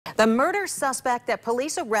The murder suspect that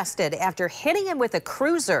police arrested after hitting him with a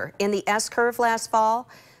cruiser in the S-curve last fall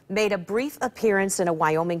made a brief appearance in a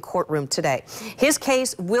Wyoming courtroom today. His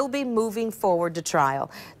case will be moving forward to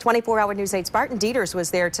trial. 24-hour News 8's Barton Dieters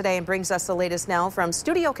was there today and brings us the latest now from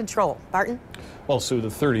Studio Control. Barton? Well, Sue, the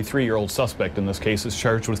 33-year-old suspect in this case is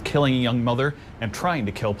charged with killing a young mother and trying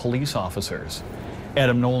to kill police officers.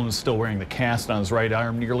 Adam Nolan is still wearing the cast on his right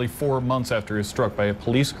arm nearly 4 months after he was struck by a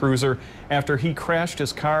police cruiser after he crashed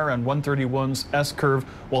his car on 131's S-curve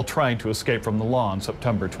while trying to escape from the law on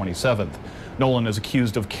September 27th. Nolan is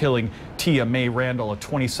accused of killing Tia Mae Randall, a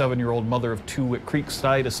 27-year-old mother of two at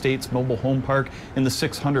Creekside Estates Mobile Home Park in the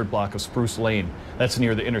 600 block of Spruce Lane. That's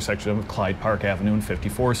near the intersection of Clyde Park Avenue and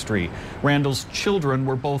 54th Street. Randall's children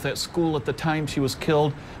were both at school at the time she was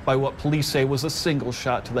killed by what police say was a single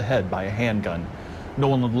shot to the head by a handgun.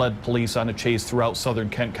 Nolan led police on a chase throughout southern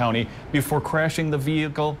Kent County before crashing the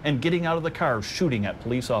vehicle and getting out of the car, shooting at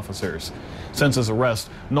police officers. Since his arrest,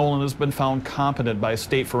 Nolan has been found competent by a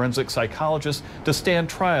state forensic psychologist to stand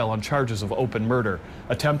trial on charges of open murder,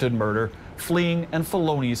 attempted murder, fleeing, and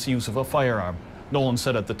felonious use of a firearm. Nolan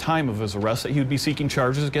said at the time of his arrest that he would be seeking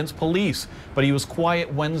charges against police, but he was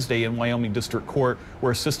quiet Wednesday in Wyoming District Court,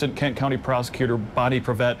 where Assistant Kent County Prosecutor Bonnie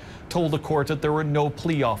Prevet told the court that there were no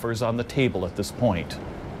plea offers on the table at this point.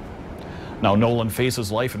 Now Nolan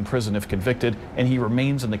faces life in prison if convicted, and he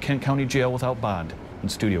remains in the Kent County Jail without bond. In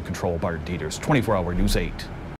Studio Control, Barton Dieters, 24-hour News 8.